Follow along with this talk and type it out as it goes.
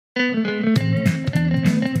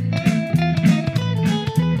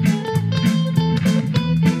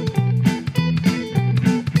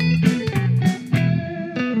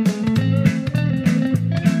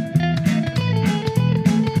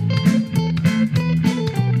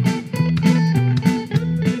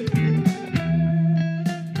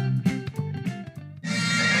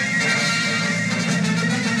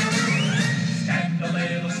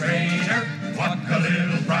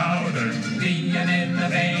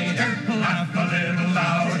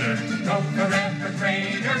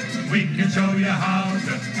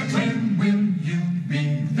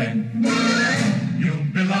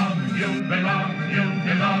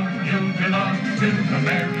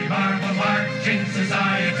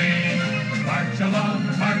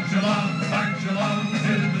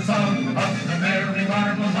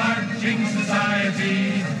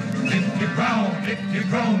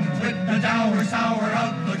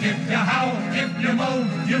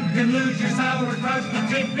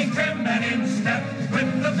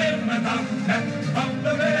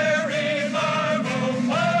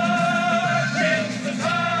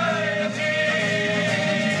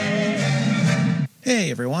Hey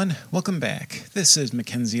everyone, welcome back. This is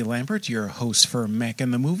Mackenzie Lambert, your host for Mac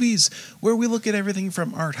and the Movies, where we look at everything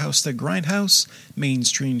from art house to grindhouse,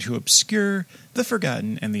 mainstream to obscure, the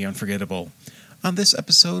forgotten and the unforgettable. On this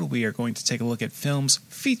episode, we are going to take a look at films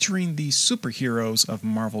featuring the superheroes of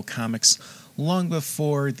Marvel Comics long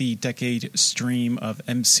before the decade stream of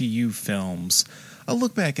MCU films. A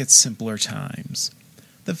look back at simpler times.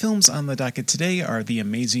 The films on the docket today are The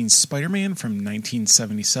Amazing Spider-Man from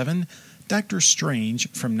 1977, Doctor Strange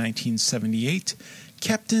from 1978,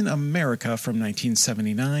 Captain America from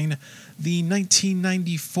 1979, the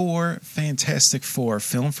 1994 Fantastic Four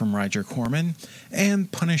film from Roger Corman,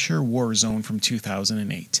 and Punisher Warzone from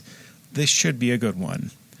 2008. This should be a good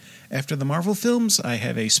one. After the Marvel films, I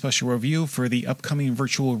have a special review for the upcoming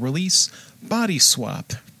virtual release, Body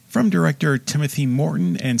Swap, from director Timothy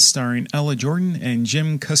Morton and starring Ella Jordan and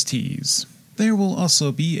Jim Custis. There will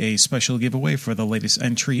also be a special giveaway for the latest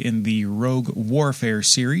entry in the Rogue Warfare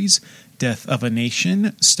series, Death of a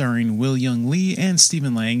Nation, starring Will Young Lee and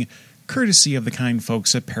Stephen Lang, courtesy of the kind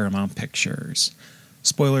folks at Paramount Pictures.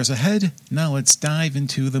 Spoilers ahead, now let's dive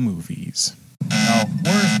into the movies.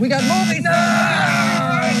 We got movies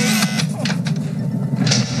now!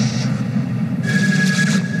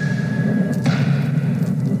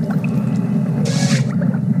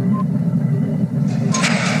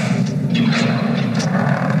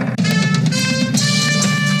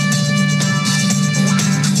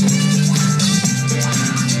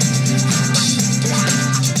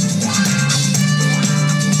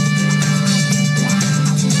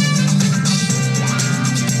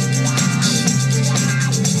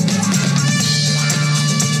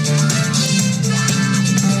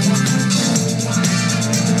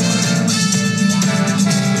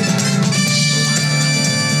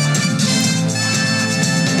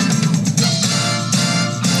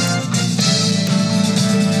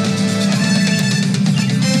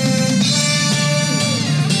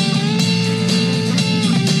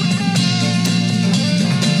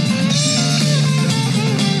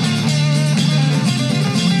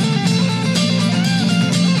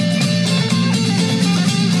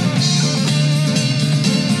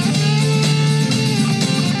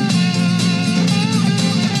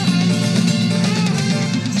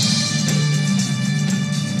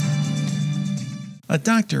 A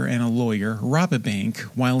doctor and a lawyer rob a bank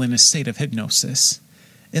while in a state of hypnosis.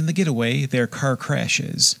 In the getaway, their car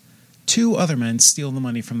crashes. Two other men steal the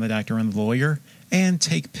money from the doctor and the lawyer and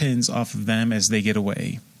take pins off of them as they get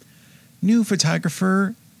away. New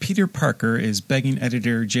photographer Peter Parker is begging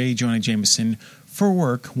editor J. Jonah Jameson for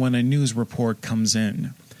work when a news report comes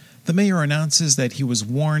in. The mayor announces that he was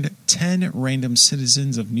warned 10 random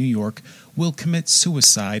citizens of New York will commit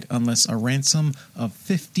suicide unless a ransom of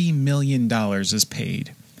 $50 million is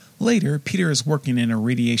paid. Later, Peter is working in a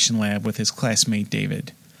radiation lab with his classmate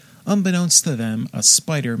David. Unbeknownst to them, a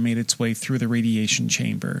spider made its way through the radiation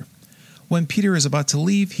chamber. When Peter is about to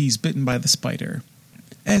leave, he's bitten by the spider.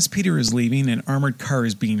 As Peter is leaving, an armored car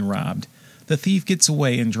is being robbed. The thief gets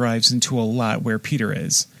away and drives into a lot where Peter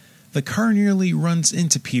is. The car nearly runs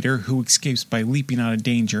into Peter, who escapes by leaping out of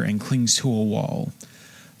danger and clings to a wall.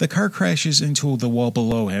 The car crashes into the wall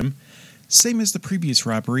below him. Same as the previous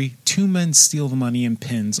robbery, two men steal the money and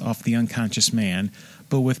pins off the unconscious man,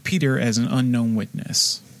 but with Peter as an unknown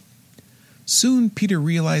witness. Soon, Peter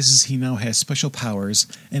realizes he now has special powers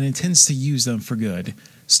and intends to use them for good,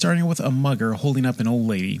 starting with a mugger holding up an old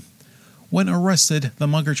lady. When arrested, the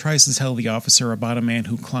mugger tries to tell the officer about a man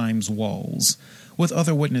who climbs walls, with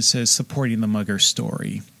other witnesses supporting the mugger's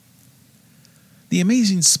story. The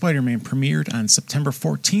Amazing Spider-Man premiered on September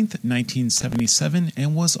 14th, 1977,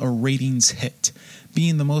 and was a ratings hit,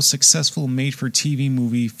 being the most successful made-for-TV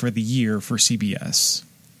movie for the year for CBS.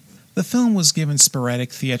 The film was given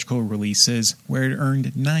sporadic theatrical releases, where it earned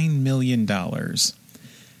 $9 million.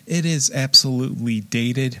 It is absolutely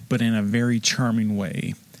dated, but in a very charming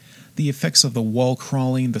way. The effects of the wall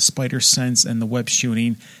crawling, the spider sense, and the web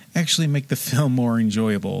shooting actually make the film more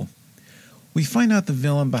enjoyable. We find out the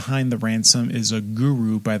villain behind the ransom is a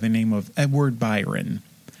guru by the name of Edward Byron.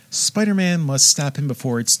 Spider-Man must stop him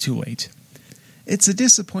before it's too late. It's a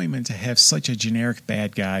disappointment to have such a generic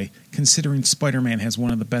bad guy, considering Spider-Man has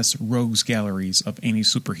one of the best rogues galleries of any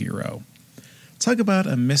superhero. Talk about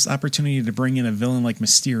a missed opportunity to bring in a villain like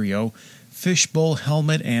Mysterio, fishbowl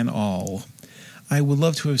helmet and all. I would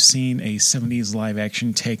love to have seen a 70s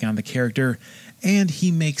live-action take on the character, and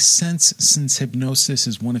he makes sense since hypnosis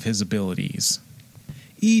is one of his abilities.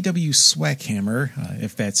 E.W. Swackhammer,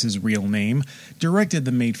 if that's his real name, directed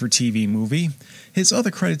the made-for-TV movie. His other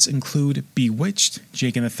credits include Bewitched,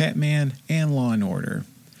 Jake and the Fat Man, and Law & Order.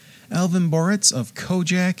 Alvin Boretz of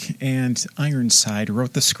Kojak and Ironside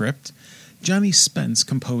wrote the script. Johnny Spence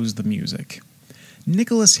composed the music.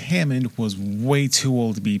 Nicholas Hammond was way too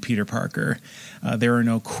old to be Peter Parker. There are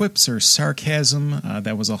no quips or sarcasm.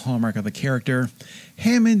 That was a hallmark of the character.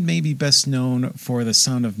 Hammond may be best known for The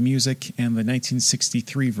Sound of Music and the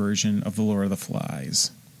 1963 version of The Lord of the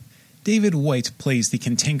Flies. David White plays the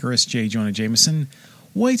cantankerous J. Jonah Jameson.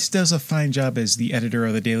 White does a fine job as the editor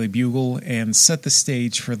of the Daily Bugle and set the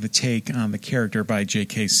stage for the take on the character by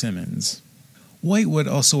J.K. Simmons. White would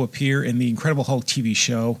also appear in the Incredible Hulk TV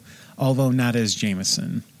show, although not as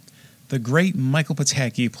Jameson. The great Michael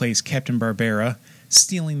Pataki plays Captain Barbera,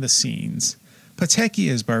 stealing the scenes. Pataki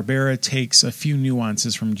as Barbera takes a few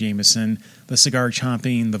nuances from Jameson, the cigar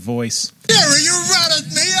chomping, the voice. Gary, you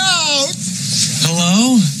ratted me out!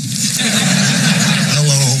 Hello?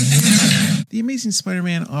 Hello. The Amazing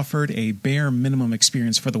Spider-Man offered a bare minimum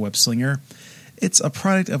experience for the web-slinger. It's a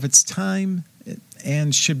product of its time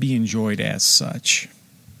and should be enjoyed as such.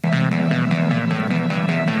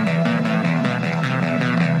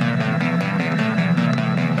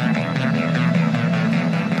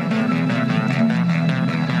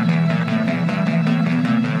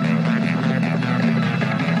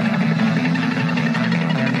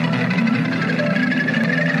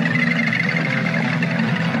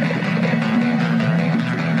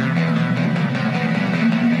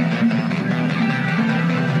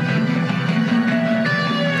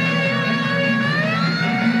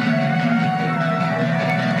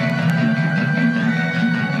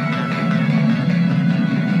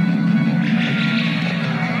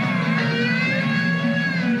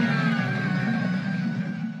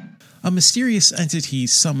 A mysterious entity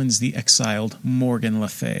summons the exiled Morgan Le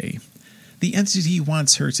Fay. The entity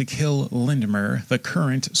wants her to kill Lindemer, the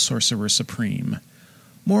current Sorcerer Supreme.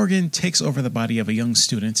 Morgan takes over the body of a young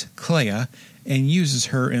student, Clea, and uses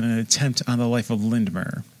her in an attempt on the life of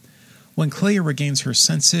Lindemer. When Clea regains her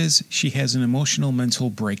senses, she has an emotional mental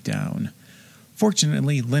breakdown.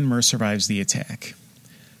 Fortunately, Lindemer survives the attack.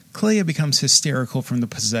 Clea becomes hysterical from the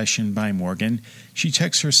possession by Morgan. She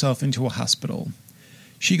checks herself into a hospital.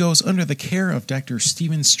 She goes under the care of Dr.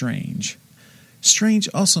 Stephen Strange. Strange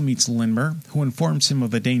also meets Lindemer, who informs him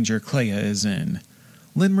of the danger Clea is in.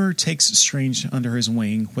 Lindemer takes Strange under his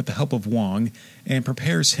wing with the help of Wong and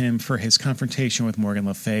prepares him for his confrontation with Morgan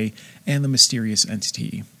Le Fay and the mysterious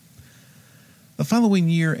entity. The following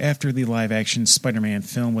year, after the live-action Spider-Man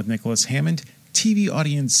film with Nicholas Hammond, TV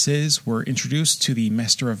audiences were introduced to the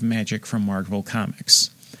Master of Magic from Marvel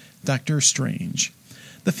Comics, Doctor Strange.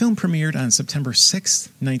 The film premiered on September 6,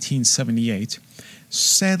 1978.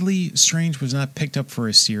 Sadly, Strange was not picked up for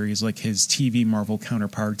a series like his TV Marvel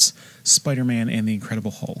counterparts, Spider-Man and the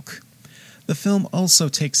Incredible Hulk. The film also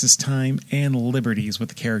takes its time and liberties with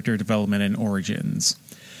the character development and origins.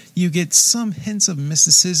 You get some hints of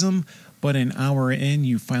mysticism, but an hour in,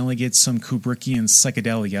 you finally get some Kubrickian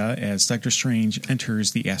psychedelia as Doctor Strange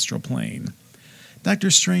enters the astral plane.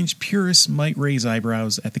 Doctor Strange purists might raise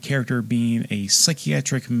eyebrows at the character being a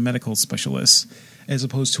psychiatric medical specialist, as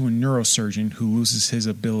opposed to a neurosurgeon who loses his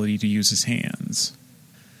ability to use his hands.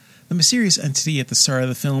 The mysterious entity at the start of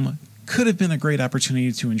the film could have been a great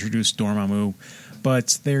opportunity to introduce Dormammu,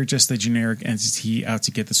 but they're just a generic entity out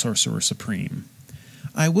to get the Sorcerer Supreme.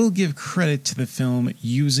 I will give credit to the film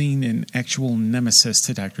using an actual nemesis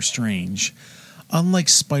to Doctor Strange. Unlike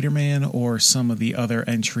Spider-Man or some of the other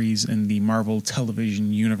entries in the Marvel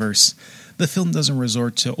television universe, the film doesn't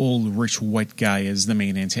resort to old rich white guy as the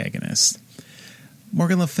main antagonist.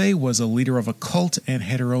 Morgan Le Fay was a leader of a cult and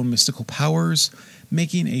had her own mystical powers.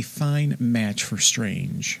 making a fine match for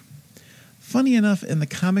Strange. Funny enough, in the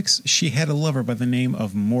comics, she had a lover by the name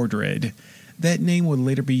of Mordred. That name would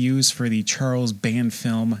later be used for the Charles Band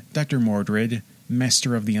film Dr. Mordred,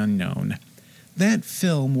 Master of the Unknown. That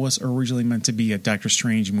film was originally meant to be a Doctor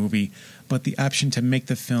Strange movie, but the option to make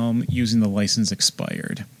the film using the license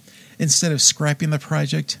expired. Instead of scrapping the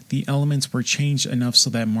project, the elements were changed enough so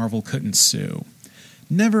that Marvel couldn't sue.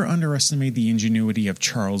 Never underestimate the ingenuity of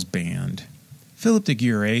Charles Band. Philip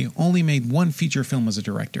DeGuire only made one feature film as a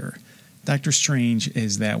director. Doctor Strange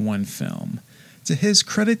is that one film. To his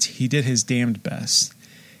credit, he did his damned best.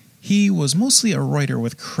 He was mostly a writer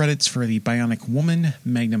with credits for The Bionic Woman,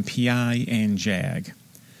 Magnum P.I., and Jag.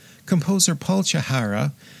 Composer Paul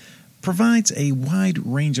Chihara provides a wide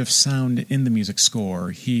range of sound in the music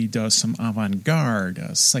score. He does some avant-garde,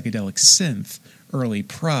 psychedelic synth, early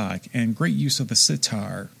prog, and great use of the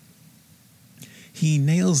sitar. He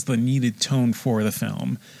nails the needed tone for the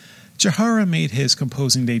film. Chihara made his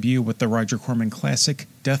composing debut with the Roger Corman classic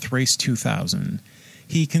Death Race 2000.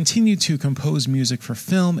 He continued to compose music for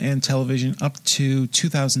film and television up to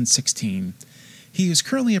 2016. He is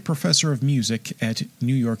currently a professor of music at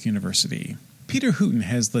New York University. Peter Hooton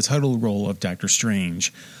has the title role of Doctor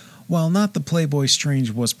Strange. While not the Playboy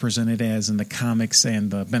Strange was presented as in the comics and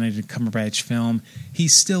the Benedict Cumberbatch film,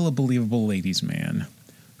 he's still a believable ladies' man.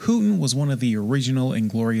 Hooton was one of the original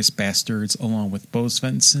Inglourious Bastards along with Bo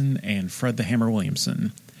Svensson and Fred the Hammer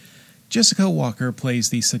Williamson. Jessica Walker plays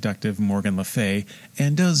the seductive Morgan Le Fay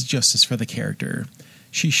and does justice for the character.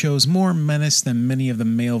 She shows more menace than many of the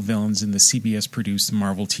male villains in the CBS-produced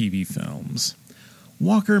Marvel TV films.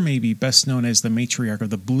 Walker may be best known as the matriarch of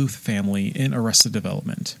the Bluth family in Arrested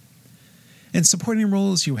Development. In supporting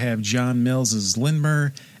roles, you have John Mills as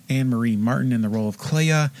Lindmer, Anne-Marie Martin in the role of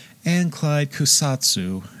Clea, and Clyde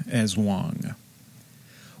Kusatsu as Wong.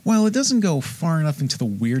 While it doesn't go far enough into the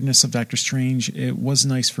weirdness of Doctor Strange, it was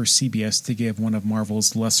nice for CBS to give one of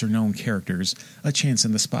Marvel's lesser-known characters a chance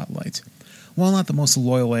in the spotlight. While not the most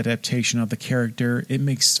loyal adaptation of the character, it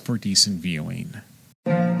makes for decent viewing.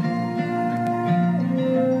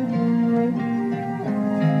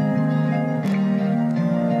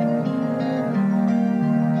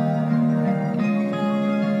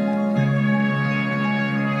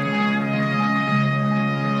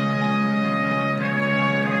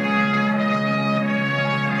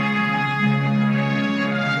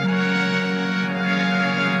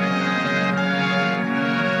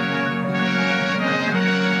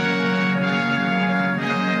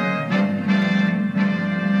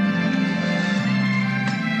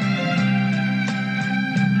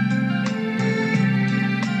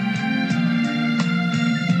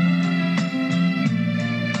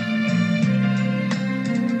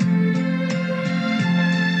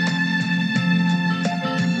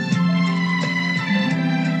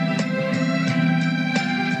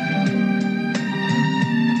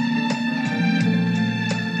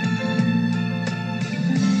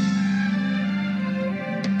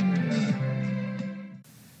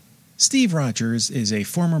 Steve Rogers is a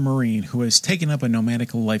former Marine who has taken up a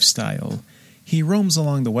nomadic lifestyle. He roams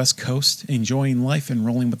along the West Coast, enjoying life and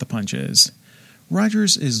rolling with the punches.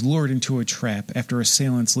 Rogers is lured into a trap after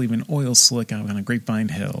assailants leave an oil slick out on a Grapevine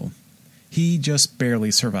Hill. He just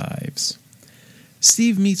barely survives.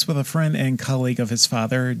 Steve meets with a friend and colleague of his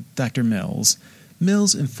father, Dr. Mills.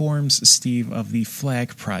 Mills informs Steve of the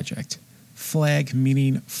FLAG project. FLAG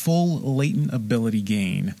meaning Full Latent Ability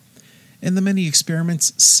Gain. In the many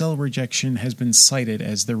experiments, cell rejection has been cited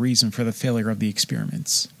as the reason for the failure of the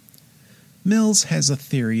experiments. Mills has a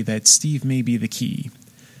theory that Steve may be the key.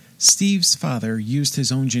 Steve's father used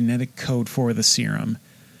his own genetic code for the serum.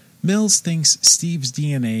 Mills thinks Steve's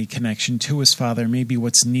DNA connection to his father may be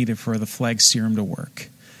what's needed for the FLAG serum to work.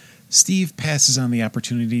 Steve passes on the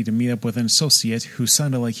opportunity to meet up with an associate who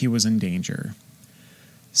sounded like he was in danger.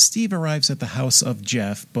 Steve arrives at the house of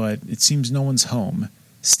Jeff, but it seems no one's home.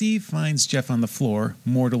 Steve finds Jeff on the floor,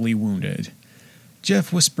 mortally wounded.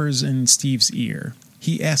 Jeff whispers in Steve's ear.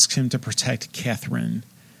 He asks him to protect Catherine.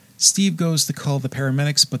 Steve goes to call the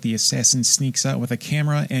paramedics, but the assassin sneaks out with a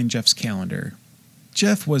camera and Jeff's calendar.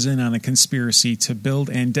 Jeff was in on a conspiracy to build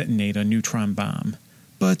and detonate a neutron bomb,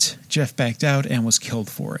 but Jeff backed out and was killed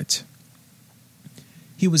for it.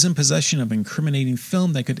 He was in possession of incriminating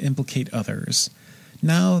film that could implicate others.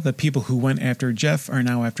 Now, the people who went after Jeff are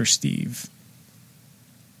now after Steve.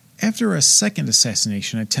 After a second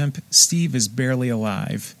assassination attempt, Steve is barely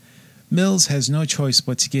alive. Mills has no choice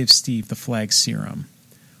but to give Steve the FLAG serum.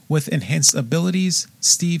 With enhanced abilities,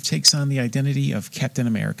 Steve takes on the identity of Captain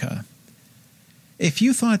America. If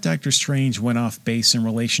you thought Doctor Strange went off base in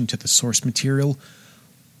relation to the source material,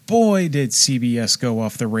 boy did CBS go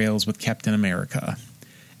off the rails with Captain America.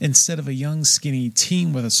 Instead of a young, skinny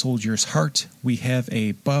teen with a soldier's heart, we have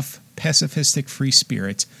a buff, pacifistic free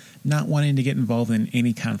spirit not wanting to get involved in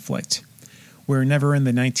any conflict. We're never in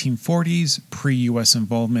the 1940s, pre-US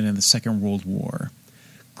involvement in the Second World War.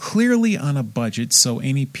 Clearly on a budget, so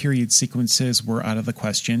any period sequences were out of the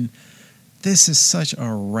question. This is such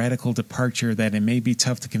a radical departure that it may be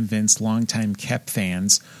tough to convince longtime Cap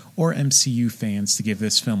fans or MCU fans to give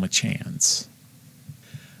this film a chance.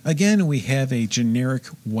 Again, we have a generic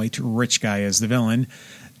white rich guy as the villain,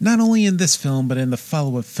 not only in this film but in the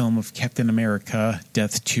follow-up film of Captain America,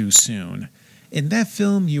 Death Too Soon. In that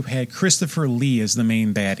film, you had Christopher Lee as the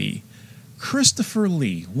main baddie. Christopher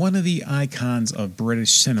Lee, one of the icons of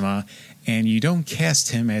British cinema, and you don't cast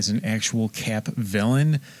him as an actual Cap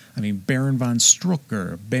villain. I mean, Baron von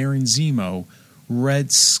Strucker, Baron Zemo,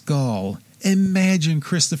 Red Skull. Imagine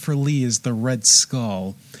Christopher Lee as the Red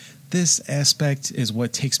Skull. This aspect is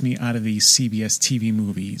what takes me out of these CBS TV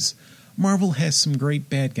movies. Marvel has some great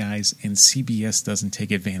bad guys, and CBS doesn't take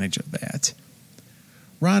advantage of that.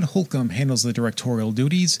 Rod Holcomb handles the directorial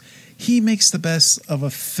duties. He makes the best of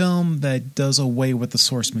a film that does away with the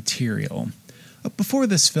source material. Before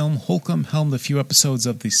this film, Holcomb helmed a few episodes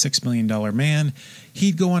of The $6 Million Man.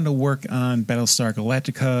 He'd go on to work on Battlestar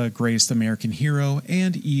Galactica, Greatest American Hero,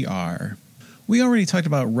 and ER. We already talked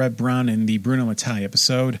about Red Brown in the Bruno Mattei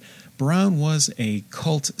episode. Brown was a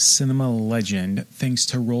cult cinema legend thanks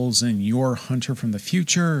to roles in Your Hunter from the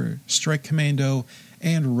Future, Strike Commando,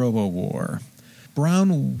 and Robo-War.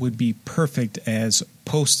 Brown would be perfect as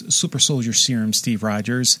post-Super Soldier Serum Steve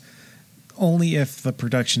Rogers, only if the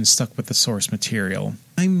production stuck with the source material.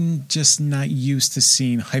 I'm just not used to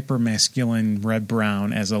seeing hyper-masculine Red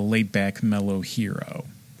Brown as a laid-back, mellow hero.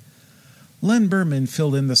 Len Berman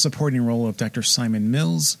filled in the supporting role of Dr. Simon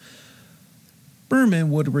Mills. Berman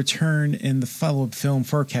would return in the follow-up film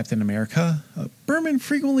for Captain America. Berman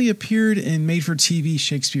frequently appeared in made-for-TV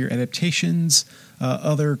Shakespeare adaptations.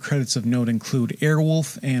 Other credits of note include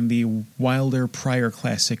Airwolf and the Wilder Pryor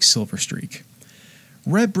classic Silver Streak.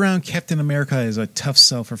 Red Brown Captain America is a tough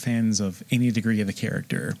sell for fans of any degree of the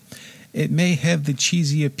character. It may have the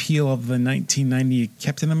cheesy appeal of the 1990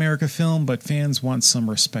 Captain America film, but fans want some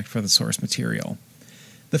respect for the source material.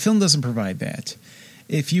 The film doesn't provide that.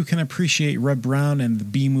 If you can appreciate Red Brown and the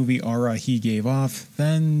B-movie aura he gave off,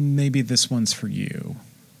 then maybe this one's for you.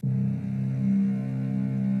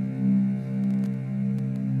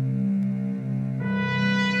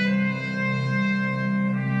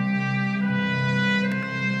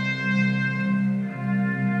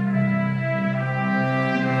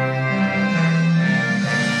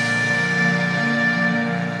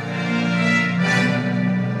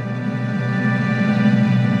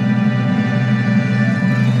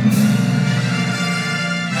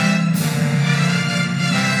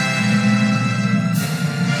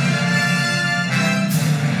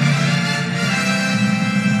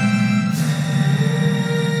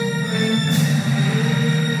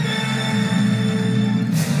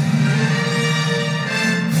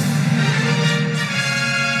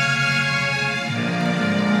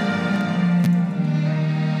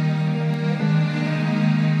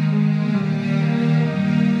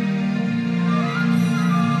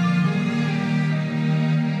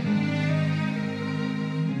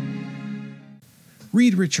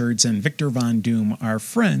 Reed Richards and Victor Von Doom are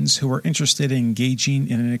friends who are interested in engaging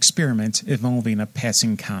in an experiment involving a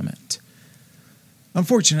passing comet.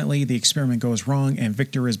 Unfortunately, the experiment goes wrong and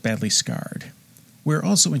Victor is badly scarred. We're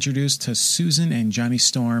also introduced to Susan and Johnny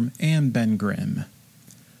Storm and Ben Grimm.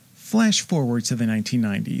 Flash forward to the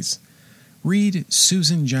 1990s. Reed,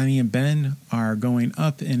 Susan, Johnny, and Ben are going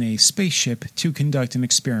up in a spaceship to conduct an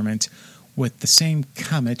experiment with the same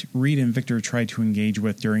comet Reed and Victor tried to engage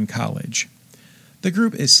with during college. The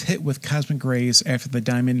group is hit with cosmic rays after the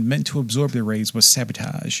diamond meant to absorb the rays was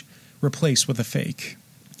sabotaged, replaced with a fake.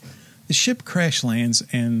 The ship crash lands,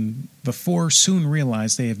 and the four soon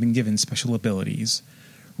realize they have been given special abilities.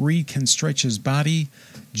 Reed can stretch his body,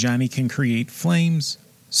 Johnny can create flames,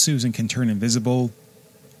 Susan can turn invisible,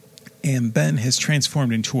 and Ben has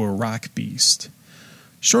transformed into a rock beast.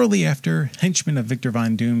 Shortly after, henchmen of Victor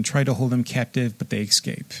Von Doom try to hold him captive, but they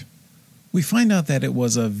escape. We find out that it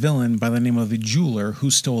was a villain by the name of the Jeweler who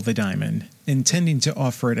stole the diamond, intending to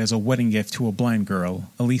offer it as a wedding gift to a blind girl,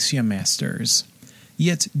 Alicia Masters.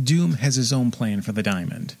 Yet Doom has his own plan for the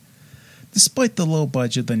diamond. Despite the low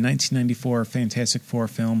budget, the 1994 Fantastic Four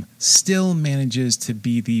film still manages to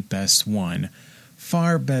be the best one,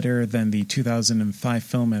 far better than the 2005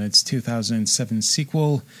 film and its 2007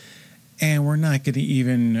 sequel, and we're not going to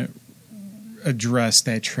even address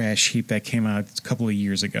that trash heap that came out a couple of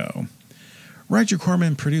years ago. Roger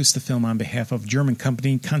Corman produced the film on behalf of German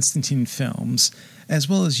company Constantin Films, as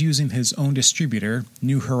well as using his own distributor,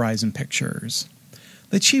 New Horizon Pictures.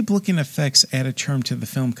 The cheap-looking effects added charm to the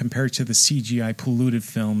film compared to the CGI polluted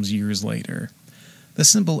films years later. The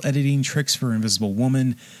simple editing tricks for Invisible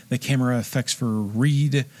Woman, the camera effects for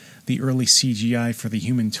Reed, the early CGI for the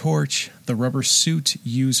Human Torch, the rubber suit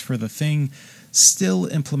used for The Thing, still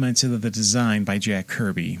implemented the design by Jack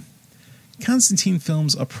Kirby. Constantin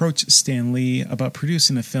Films approached Stan Lee about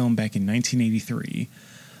producing a film back in 1983.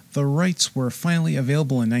 The rights were finally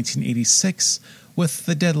available in 1986, with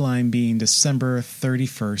the deadline being December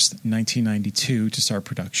 31st, 1992 to start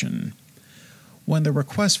production. When the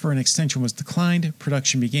request for an extension was declined,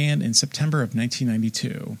 production began in September of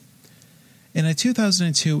 1992. In a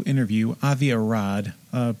 2002 interview, Avi Arad,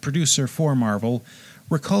 a producer for Marvel,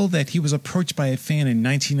 recalled that he was approached by a fan in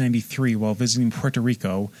 1993 while visiting Puerto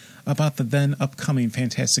Rico about the then upcoming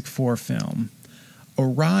Fantastic Four film.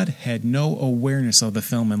 Arad had no awareness of the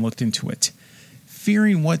film and looked into it.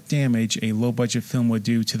 Fearing what damage a low-budget film would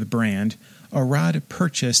do to the brand, Arad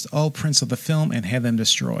purchased all prints of the film and had them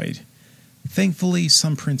destroyed. Thankfully,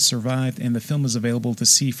 some prints survived and the film is available to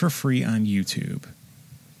see for free on YouTube.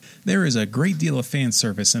 There is a great deal of fan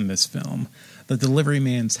service in this film. The delivery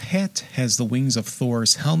man's hat has the wings of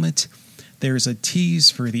Thor's helmet. There is a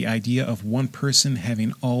tease for the idea of one person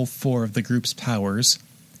having all four of the group's powers,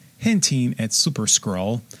 hinting at Super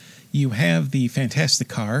Skrull. You have the Fantastic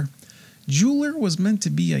Car. Jeweler was meant to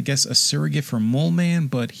be, I guess, a surrogate for Mole Man,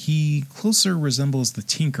 but he closer resembles the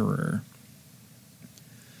Tinkerer.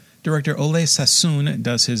 Director Ole Sassoon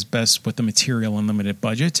does his best with the material and limited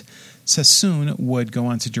budget. Sassoon would go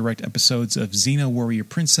on to direct episodes of Xena Warrior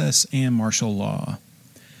Princess and Martial Law.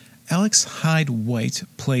 Alex Hyde White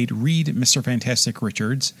played Reed Mr. Fantastic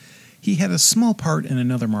Richards. He had a small part in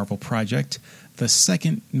another Marvel project, the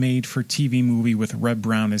second made-for-TV movie with Reb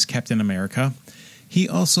Brown as Captain America. He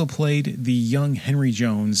also played the young Henry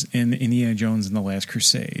Jones in Indiana Jones and the Last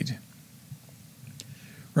Crusade.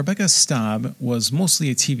 Rebecca Staub was mostly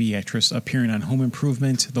a TV actress, appearing on Home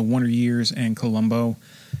Improvement, The Wonder Years, and Columbo.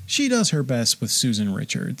 She does her best with Susan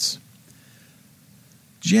Richards.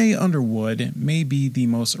 Jay Underwood may be the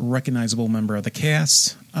most recognizable member of the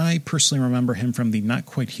cast. I personally remember him from the Not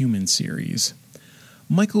Quite Human series.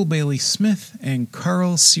 Michael Bailey Smith and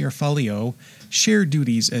Carl Ciarfalio share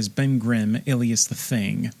duties as Ben Grimm, alias The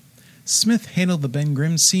Thing. Smith handled the Ben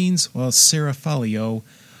Grimm scenes, while Ciarfalio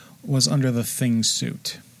was under the Thing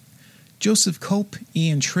suit. Joseph Culp,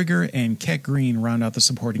 Ian Trigger, and Kat Green round out the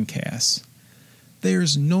supporting cast.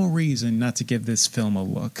 There's no reason not to give this film a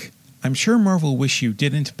look. I'm sure Marvel wish you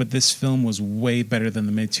didn't, but this film was way better than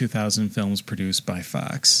the mid-2000 films produced by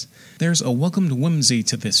Fox. There's a welcomed whimsy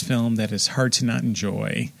to this film that is hard to not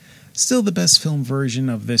enjoy. Still the best film version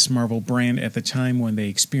of this Marvel brand at the time when they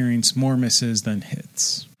experienced more misses than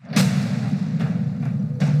hits.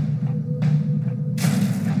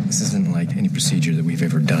 This isn't like any procedure that we've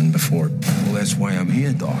ever done before. Well, that's why I'm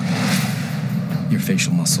here, Doc. Your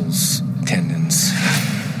facial muscles, tendons,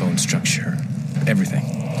 bone structure, everything.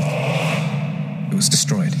 It was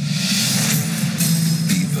destroyed.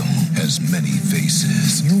 Evil has many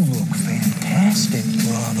faces. You look fantastic,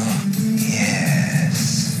 brother.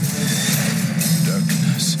 Yes.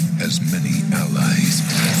 Darkness has many allies.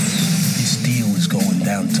 This deal is going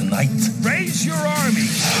down tonight. Raise your army!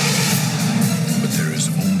 But there is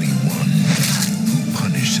only one who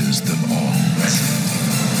punishes them all.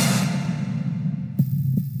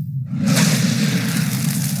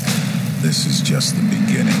 This is just the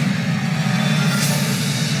beginning.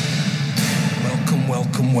 Welcome,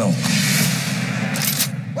 welcome, welcome.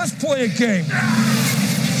 Let's play a game.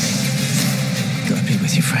 Gotta be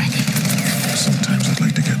with you, Frank. Sometimes I'd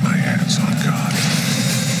like to get my hands on God.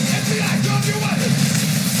 FBI, drop your weapon!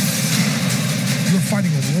 You're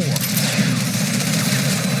fighting a war.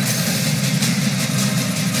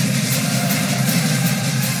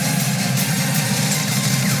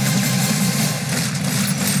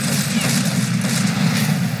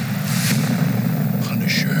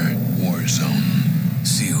 Punisher, Warzone.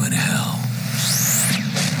 See you in hell.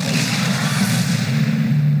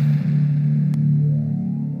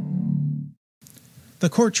 The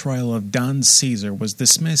court trial of Don Caesar was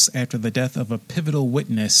dismissed after the death of a pivotal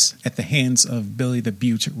witness at the hands of Billy the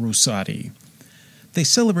Beaut Rosati. They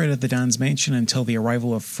celebrated the Don's mansion until the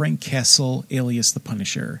arrival of Frank Castle, alias the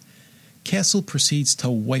Punisher. Castle proceeds to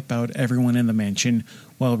wipe out everyone in the mansion,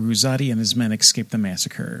 while Rosati and his men escape the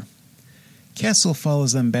massacre. Castle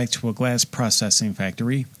follows them back to a glass processing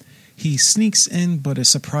factory. He sneaks in but is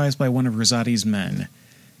surprised by one of Rosati's men.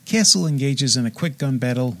 Castle engages in a quick gun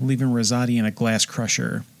battle, leaving Rosati in a glass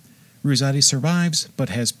crusher. Rosati survives, but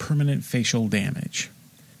has permanent facial damage.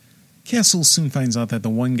 Castle soon finds out that the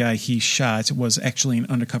one guy he shot was actually an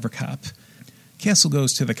undercover cop. Castle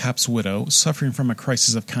goes to the cop's widow, suffering from a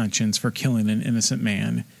crisis of conscience for killing an innocent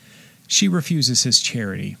man. She refuses his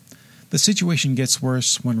charity. The situation gets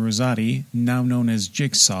worse when Rosati, now known as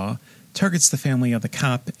Jigsaw, targets the family of the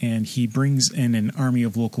cop, and he brings in an army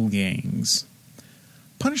of local gangs.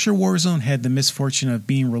 Punisher Warzone had the misfortune of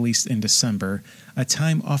being released in December, a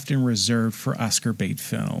time often reserved for Oscar bait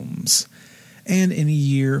films, and in a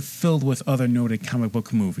year filled with other noted comic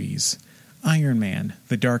book movies: Iron Man,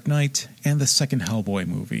 The Dark Knight, and the second Hellboy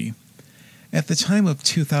movie. At the time of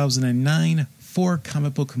 2009, 4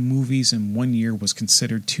 comic book movies in 1 year was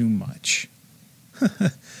considered too much.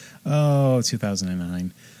 Oh,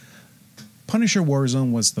 2009. Punisher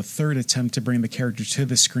Warzone was the third attempt to bring the character to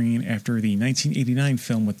the screen after the 1989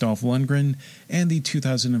 film with Dolph Lundgren and the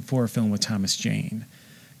 2004 film with Thomas Jane.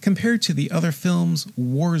 Compared to the other films,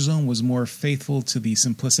 Warzone was more faithful to the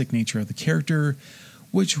simplistic nature of the character,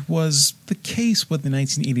 which was the case with the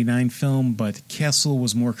 1989 film, but Castle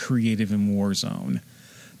was more creative in Warzone.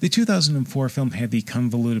 The 2004 film had the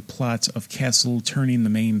convoluted plot of Castle turning the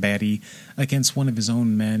main baddie against one of his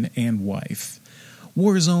own men and wife.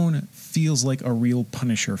 Warzone feels like a real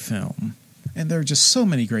Punisher film, and there are just so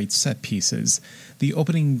many great set pieces. The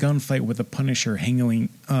opening gunfight with the Punisher hanging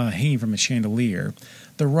from a chandelier,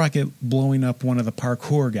 the rocket blowing up one of the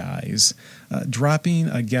parkour guys, dropping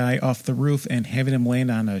a guy off the roof and having him land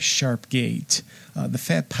on a sharp gate, the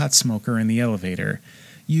fat pot smoker in the elevator,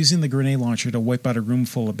 using the grenade launcher to wipe out a room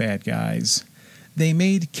full of bad guys. They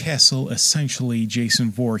made Castle essentially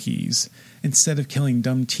Jason Voorhees. Instead of killing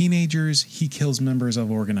dumb teenagers, he kills members of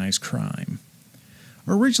organized crime.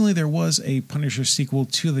 Originally, there was a Punisher sequel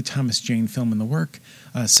to the Thomas Jane film in the work,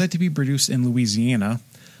 set to be produced in Louisiana.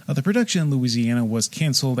 The production in Louisiana was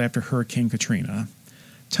canceled after Hurricane Katrina.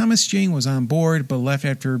 Thomas Jane was on board, but left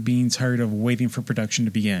after being tired of waiting for production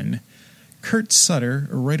to begin. Kurt Sutter,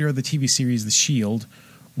 a writer of the TV series The Shield,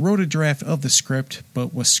 wrote a draft of the script,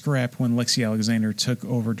 but was scrapped when Lexi Alexander took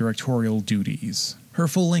over directorial duties. Her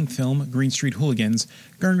full-length film, Green Street Hooligans,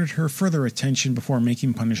 garnered her further attention before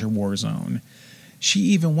making Punisher Warzone. She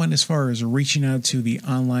even went as far as reaching out to the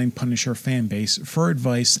online Punisher fanbase for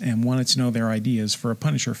advice and wanted to know their ideas for a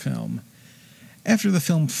Punisher film. After the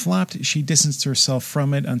film flopped, she distanced herself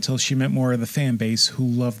from it until she met more of the fanbase who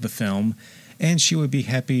loved the film, and she would be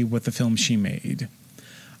happy with the film she made.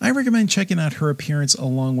 I recommend checking out her appearance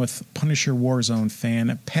along with Punisher Warzone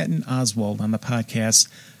fan Patton Oswalt on the podcast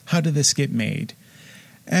How Did This Get Made?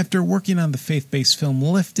 After working on the faith-based film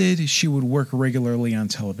Lifted, she would work regularly on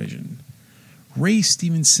television. Ray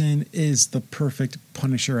Stevenson is the perfect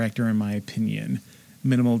Punisher actor in my opinion.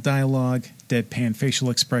 Minimal dialogue, deadpan facial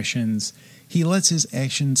expressions. He lets his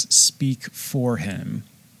actions speak for him.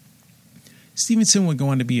 Stevenson would go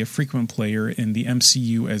on to be a frequent player in the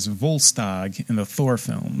MCU as Volstagg in the Thor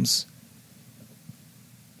films.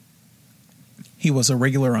 He was a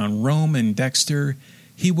regular on Rome and Dexter.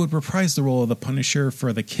 He would reprise the role of the Punisher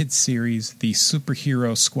for the kids series, The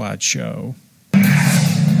Superhero Squad Show.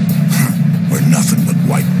 We're nothing but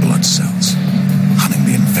white blood cells, hunting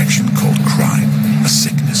the infection called crime, a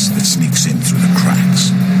sickness that sneaks in through the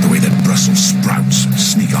cracks, the way that Brussels sprouts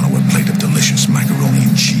sneak onto a plate of delicious macaroni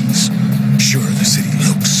and cheese. Sure, the city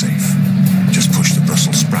looks safe. Just push the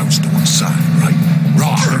Brussels sprouts to one side, right?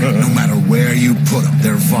 Raw, no matter where you put them,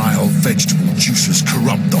 their vile vegetable juices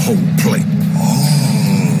corrupt the whole plate.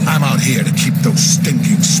 Oh, I'm out here to keep those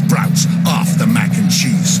stinking sprouts off the mac and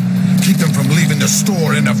cheese. Keep them from leaving the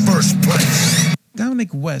store in the first place. Dominic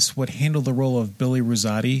West would handle the role of Billy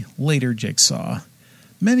Rosati, later Jigsaw.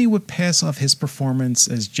 Many would pass off his performance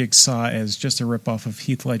as Jigsaw as just a ripoff of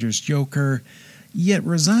Heath Ledger's Joker, yet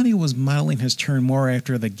Rosati was modeling his turn more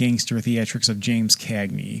after the gangster theatrics of James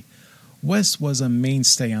Cagney. West was a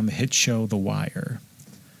mainstay on the hit show The Wire.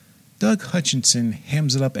 Doug Hutchinson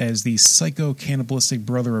hams it up as the psycho-cannibalistic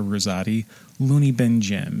brother of Rosati, Looney Bin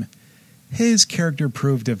Jim. His character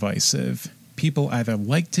proved divisive. People either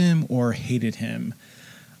liked him or hated him.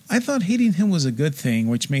 I thought hating him was a good thing,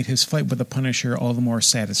 which made his fight with the Punisher all the more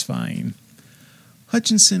satisfying.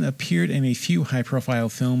 Hutchinson appeared in a few high-profile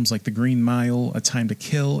films like The Green Mile, A Time to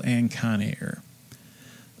Kill, and Con Air.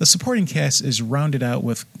 The supporting cast is rounded out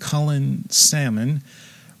with Colin Salmon,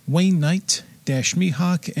 Wayne Knight, Dash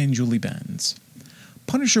Mihawk, and Julie Benz.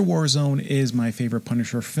 Punisher Warzone is my favorite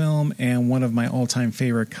Punisher film and one of my all-time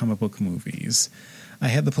favorite comic book movies. I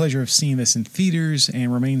had the pleasure of seeing this in theaters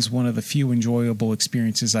and remains one of the few enjoyable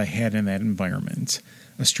experiences I had in that environment.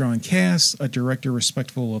 A strong cast, a director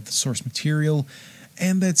respectful of the source material,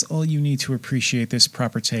 and that's all you need to appreciate this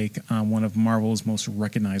proper take on one of Marvel's most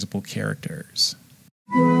recognizable characters.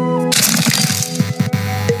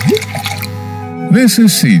 This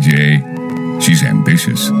is CJ. She's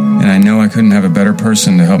ambitious. And I know I couldn't have a better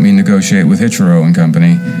person to help me negotiate with Ichiro and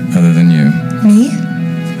company other than you. Me?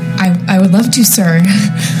 I would love to, sir.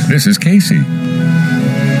 This is Casey.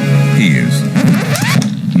 He is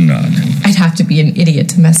not. I'd have to be an idiot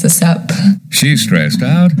to mess this up. She's stressed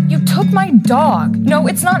out. You took my dog. No,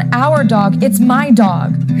 it's not our dog. It's my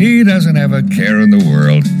dog. He doesn't have a care in the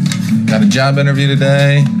world. Got a job interview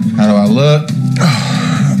today. How do I look?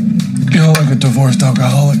 You look like a divorced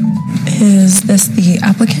alcoholic. Is this the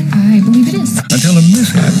applicant? I believe it is. Until a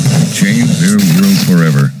mishap changed their world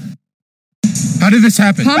forever. How did this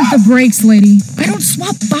happen? Pump the brakes, lady. I don't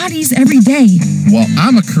swap bodies every day. Well,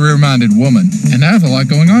 I'm a career-minded woman, and I have a lot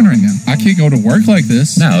going on right now. I can't go to work like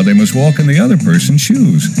this. Now they must walk in the other person's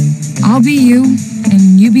shoes. I'll be you,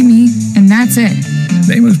 and you be me, and that's it.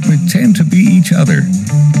 They must pretend to be each other.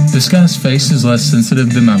 This guy's face is less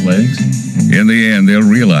sensitive than my legs. In the end, they'll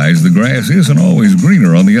realize the grass isn't always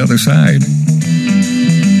greener on the other side.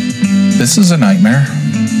 This is a nightmare.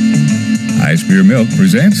 Ice Beer Milk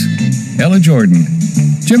presents Ella Jordan,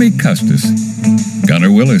 Jimmy Custis,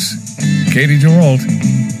 Gunnar Willis, Katie Geralt,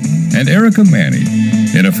 and Erica Manny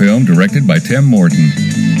in a film directed by Tim Morton,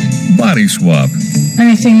 Body Swap.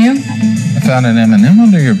 Anything new? I found an M&M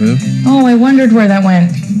under your boob. Oh, I wondered where that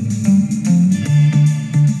went.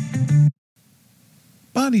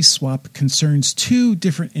 Body Swap concerns two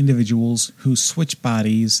different individuals who switch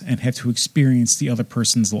bodies and have to experience the other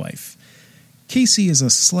person's life. Casey is a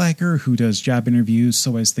slacker who does job interviews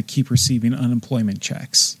so as to keep receiving unemployment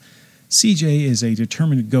checks. CJ is a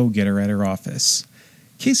determined go-getter at her office.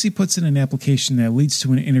 Casey puts in an application that leads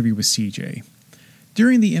to an interview with CJ.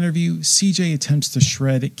 During the interview, CJ attempts to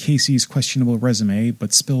shred Casey's questionable resume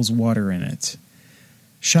but spills water in it,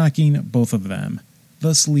 shocking both of them,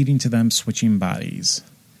 thus leading to them switching bodies.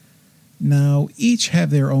 Now, each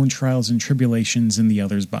have their own trials and tribulations in the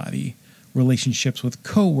other's body. Relationships with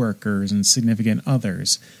co-workers and significant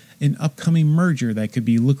others, an upcoming merger that could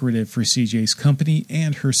be lucrative for CJ's company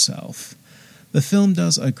and herself. The film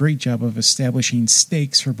does a great job of establishing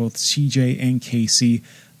stakes for both CJ and Casey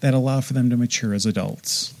that allow for them to mature as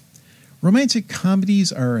adults. Romantic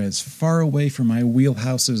comedies are as far away from my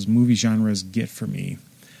wheelhouse as movie genres get for me.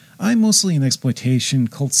 I'm mostly an exploitation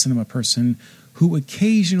cult cinema person who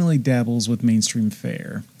occasionally dabbles with mainstream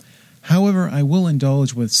fare. However, I will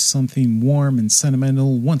indulge with something warm and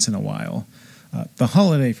sentimental once in a while. The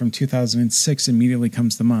Holiday from 2006 immediately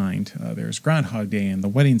comes to mind. There's Groundhog Day and The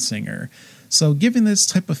Wedding Singer. So giving this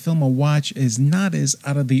type of film a watch is not as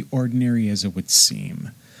out of the ordinary as it would seem.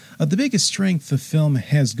 The biggest strength the film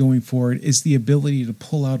has going for it is the ability to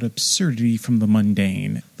pull out absurdity from the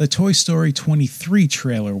mundane. The Toy Story 23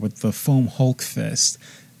 trailer with the foam Hulk fist,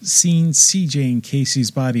 seeing CJ and Casey's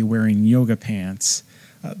body wearing yoga pants,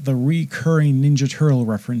 the recurring Ninja Turtle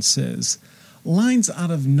references, lines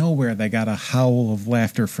out of nowhere that got a howl of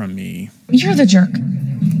laughter from me. You're the jerk.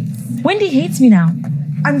 Wendy hates me now.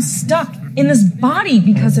 I'm stuck in this body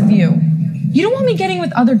because of you. You don't want me getting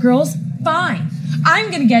with other girls? Fine.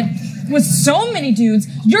 I'm gonna get with so many dudes,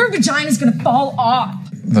 your vagina's gonna fall off.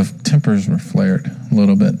 The tempers were flared a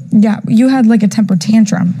little bit. Yeah, you had like a temper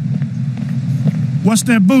tantrum. What's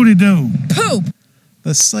that booty do? Poop!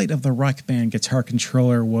 The sight of the Rock Band guitar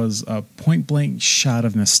controller was a point-blank shot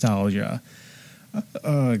of nostalgia.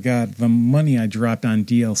 Oh, God, the money I dropped on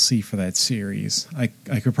DLC for that series. I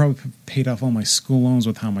could probably have paid off all my school loans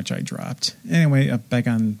with how much I dropped. Anyway, back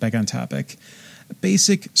on topic.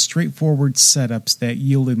 Basic, straightforward setups that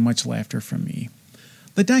yielded much laughter from me.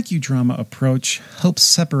 The docudrama approach helps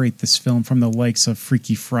separate this film from the likes of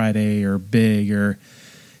Freaky Friday or Big or...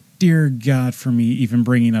 Dear God for me even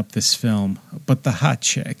bringing up this film, but the hot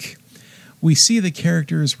chick. We see the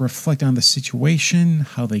characters reflect on the situation,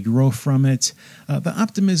 how they grow from it. The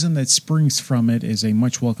optimism that springs from it is a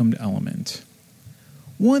much welcomed element.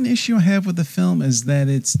 One issue I have with the film is that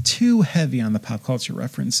it's too heavy on the pop culture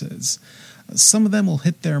references. Some of them will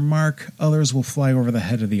hit their mark, others will fly over the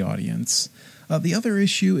head of the audience. The other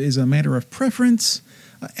issue is a matter of preference.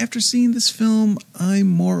 After seeing this film, I'm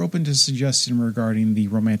more open to suggestion regarding the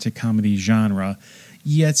romantic comedy genre,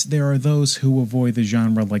 yet there are those who avoid the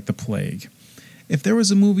genre like the plague. If there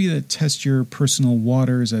was a movie that tests your personal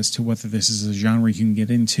waters as to whether this is a genre you can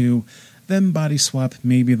get into, then Body Swap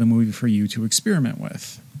may be the movie for you to experiment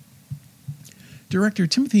with. Director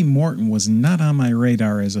Timothy Morton was not on my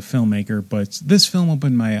radar as a filmmaker, but this film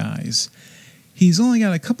opened my eyes. He's only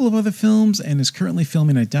got a couple of other films and is currently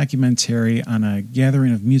filming a documentary on a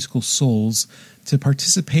gathering of musical souls to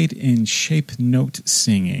participate in shape note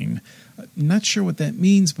singing. Not sure what that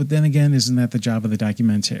means, but then again, isn't that the job of the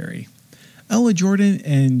documentary? Ella Jordan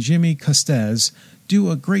and Jimmy Costez do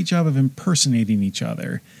a great job of impersonating each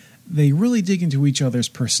other. They really dig into each other's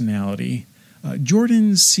personality.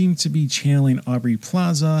 Jordan seemed to be channeling Aubrey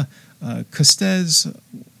Plaza. Costez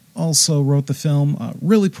also wrote the film,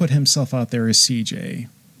 really put himself out there as CJ.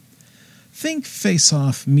 Think Face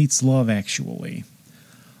Off meets Love Actually.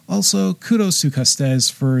 Also, kudos to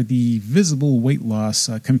Costez for the visible weight loss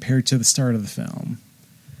compared to the start of the film.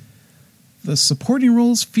 The supporting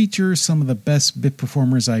roles feature some of the best bit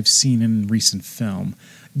performers I've seen in recent film.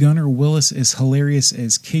 Gunnar Willis is hilarious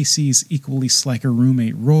as Casey's equally slacker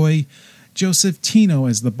roommate Roy. Joseph Tino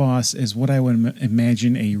as the boss is what I would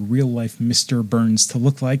imagine a real-life Mr. Burns to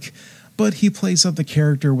look like, but he plays up the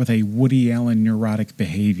character with a Woody Allen neurotic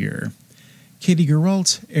behavior. Katie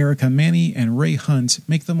Geralt, Erica Manny, and Ray Hunt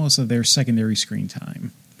make the most of their secondary screen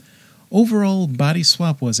time. Overall, Body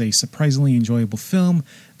Swap was a surprisingly enjoyable film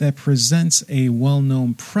that presents a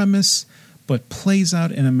well-known premise, but plays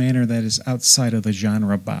out in a manner that is outside of the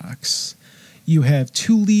genre box. You have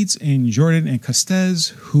two leads in Jordan and Costez,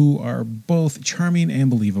 who are both charming and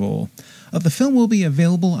believable. The film will be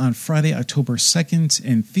available on Friday, October 2nd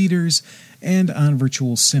in theaters and on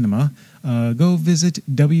virtual cinema. Go visit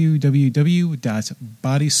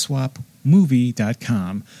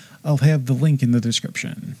www.bodyswapmovie.com. I'll have the link in the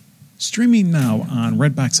description. Streaming now on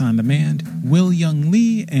Redbox On Demand, Will Young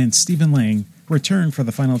Lee and Stephen Lang return for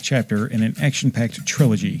the final chapter in an action-packed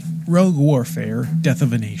trilogy, Rogue Warfare: Death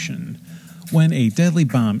of a Nation. When a deadly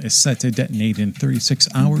bomb is set to detonate in 36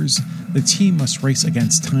 hours, the team must race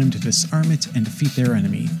against time to disarm it and defeat their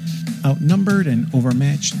enemy. Outnumbered and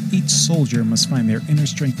overmatched, each soldier must find their inner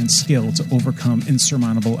strength and skill to overcome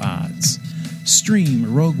insurmountable odds.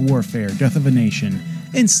 Stream Rogue Warfare: Death of a Nation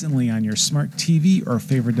instantly on your smart TV or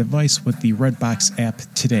favorite device with the Redbox app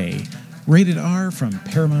today. Rated R from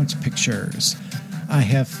Paramount Pictures. I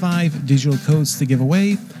have 5 digital codes to give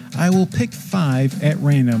away. I will pick 5 at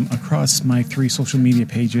random across my 3 social media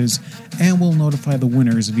pages and will notify the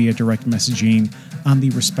winners via direct messaging on the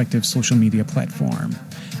respective social media platform.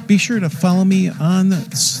 Be sure to follow me on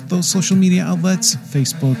those social media outlets,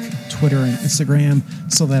 Facebook, Twitter, and Instagram,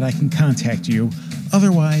 so that I can contact you.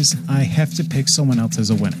 Otherwise, I have to pick someone else as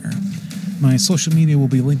a winner. My social media will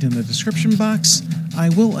be linked in the description box. I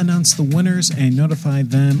will announce the winners and notify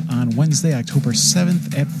them on Wednesday, October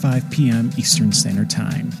 7th at 5 p.m. Eastern Standard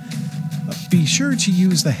Time. Be sure to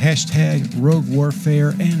use the hashtag Rogue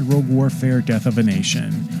Warfare and Rogue Warfare Death of a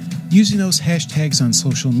Nation. Using those hashtags on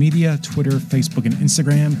social media, Twitter, Facebook, and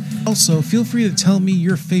Instagram. Also, feel free to tell me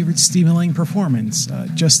your favorite Stephen Lang performance,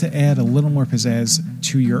 just to add a little more pizzazz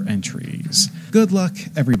to your entries. Good luck,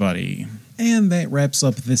 everybody. And that wraps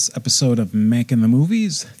up this episode of Mac in the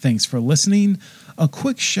Movies. Thanks for listening. A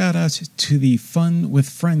quick shout out to the Fun with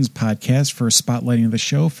Friends podcast for spotlighting the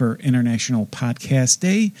show for International Podcast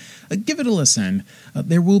Day. Give it a listen.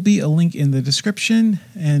 There will be a link in the description.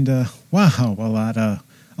 And wow,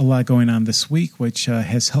 a lot going on this week, which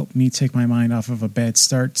has helped me take my mind off of a bad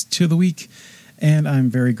start to the week. And I'm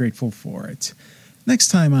very grateful for it. Next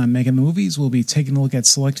time on Mac in the Movies, we'll be taking a look at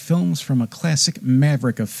select films from a classic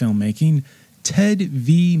maverick of filmmaking, Ted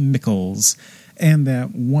V. Mickles, and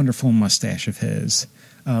that wonderful mustache of his.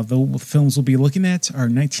 The films we'll be looking at are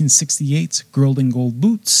 1968's Girl in Gold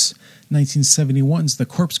Boots, 1971's The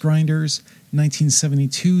Corpse Grinders,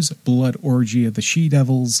 1972's Blood Orgy of the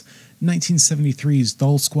She-Devils, 1973's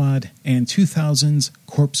Doll Squad, and 2000's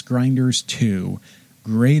Corpse Grinders 2,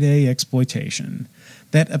 Grade A Exploitation.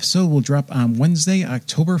 That episode will drop on Wednesday,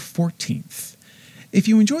 October 14th. If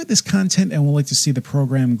you enjoyed this content and would like to see the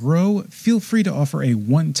program grow, feel free to offer a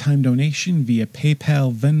one-time donation via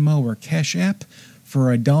PayPal, Venmo, or Cash App.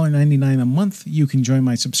 For $1.99 a month, you can join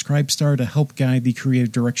my Subscribestar to help guide the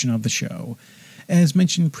creative direction of the show. As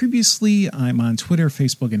mentioned previously, I'm on Twitter,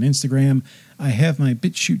 Facebook, and Instagram. I have my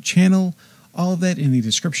BitChute channel, all of that in the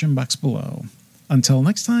description box below. Until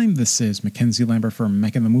next time, this is Mackenzie Lambert from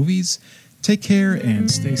Mac in the Movies. Take care and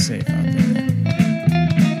stay safe out there.